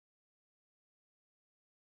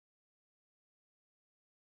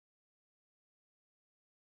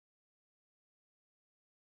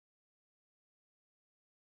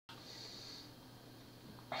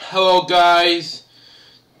Hello guys,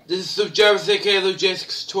 this is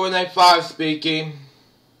LukeJ62895's speaking.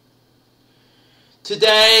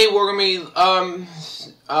 Today we're going to be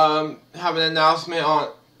having an announcement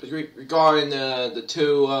on regarding the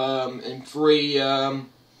 2 and 3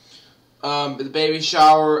 the baby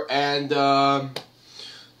shower and the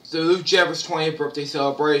Luke Jeffers' 20th birthday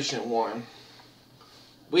celebration one.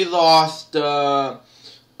 We lost a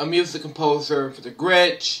music composer for the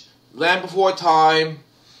Grinch, Land Before Time,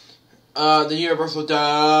 the Universal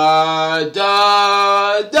Da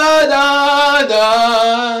Da Da Da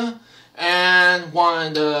Da, and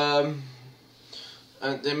one the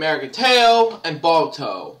American Tail and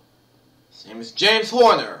Balto. His name is James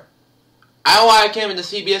Horner. I like him in the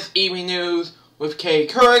CBS Evening News with Kay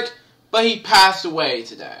Couric, but he passed away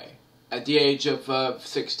today at the age of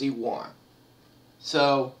 61.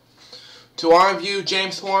 So, to honor you,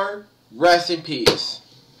 James Horner, rest in peace.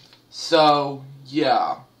 So,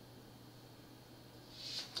 yeah.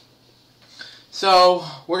 So,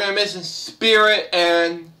 we're going to miss his spirit,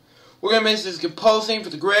 and we're going to miss his composing for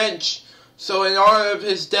the Grinch. So, in honor of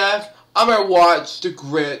his death, I'm going to watch the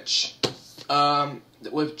Grinch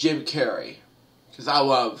with Jim Carrey. Because I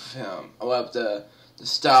love him. I love the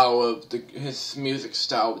style of his music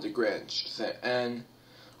style with the Grinch. And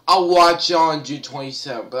I'll watch it on June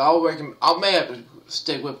 27th, but I may have to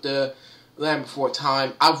stick with the Land Before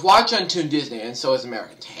Time. I've watched on Toon Disney, and so has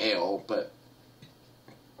American Tail,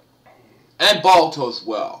 and Balto as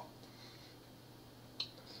well.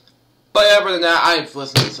 But other than that, I've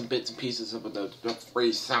listened to some bits and pieces of the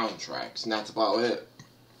 3 soundtracks, and that's about it.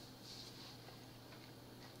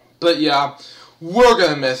 But yeah, we're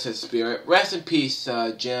gonna miss his spirit. Rest in peace,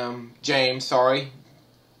 James, sorry.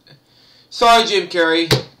 Sorry, Jim Carrey.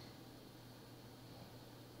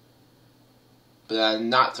 But I'm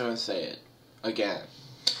not gonna say it again.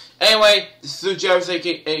 Anyway, this is Luke Jeffers,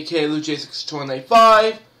 aka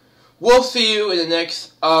LukeJ62895. We'll see you in the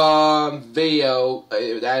next video.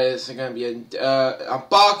 That is gonna be an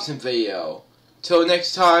unboxing video. Till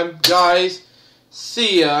next time, guys.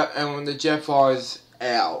 See ya. And when the Jeff R is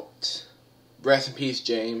out. Rest in peace,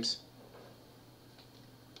 James.